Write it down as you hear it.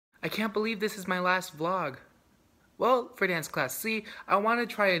I can't believe this is my last vlog. Well, for dance class C, I want to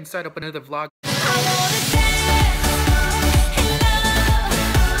try and start up another vlog.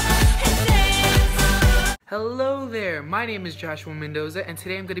 Hello there, my name is Joshua Mendoza and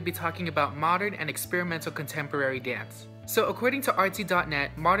today I'm going to be talking about modern and experimental contemporary dance. So according to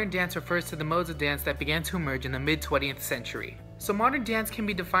artsy.net, modern dance refers to the modes of dance that began to emerge in the mid-20th century. So modern dance can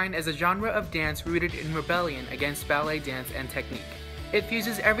be defined as a genre of dance rooted in rebellion against ballet dance and technique. It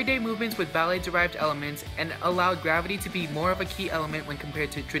fuses everyday movements with ballet-derived elements and allowed gravity to be more of a key element when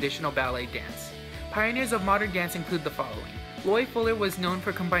compared to traditional ballet dance. Pioneers of modern dance include the following. Loy Fuller was known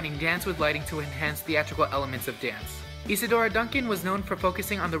for combining dance with lighting to enhance theatrical elements of dance. Isadora Duncan was known for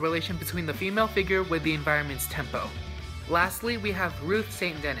focusing on the relation between the female figure with the environment's tempo. Lastly, we have Ruth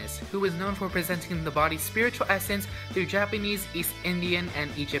St. Denis, who was known for presenting the body's spiritual essence through Japanese, East Indian, and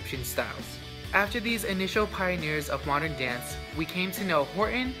Egyptian styles. After these initial pioneers of modern dance, we came to know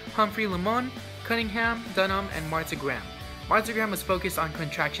Horton, Humphrey Lemon, Cunningham, Dunham, and Martha Graham. Martha Graham was focused on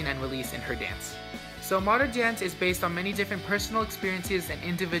contraction and release in her dance. So modern dance is based on many different personal experiences and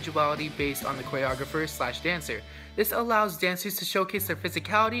individuality based on the choreographer/dancer. This allows dancers to showcase their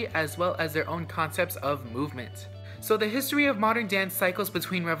physicality as well as their own concepts of movement. So the history of modern dance cycles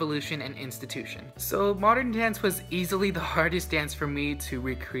between revolution and institution. So modern dance was easily the hardest dance for me to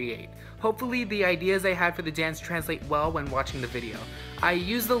recreate. Hopefully the ideas I had for the dance translate well when watching the video. I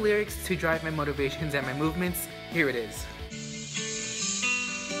use the lyrics to drive my motivations and my movements. Here it is.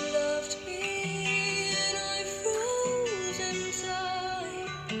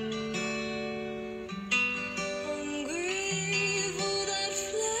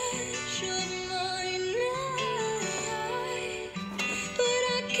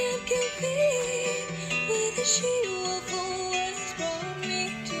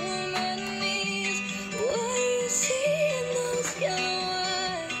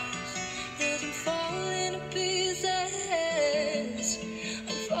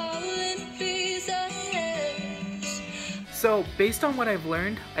 So, based on what I've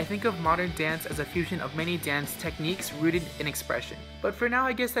learned, I think of modern dance as a fusion of many dance techniques rooted in expression. But for now,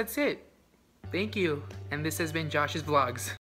 I guess that's it. Thank you, and this has been Josh's Vlogs.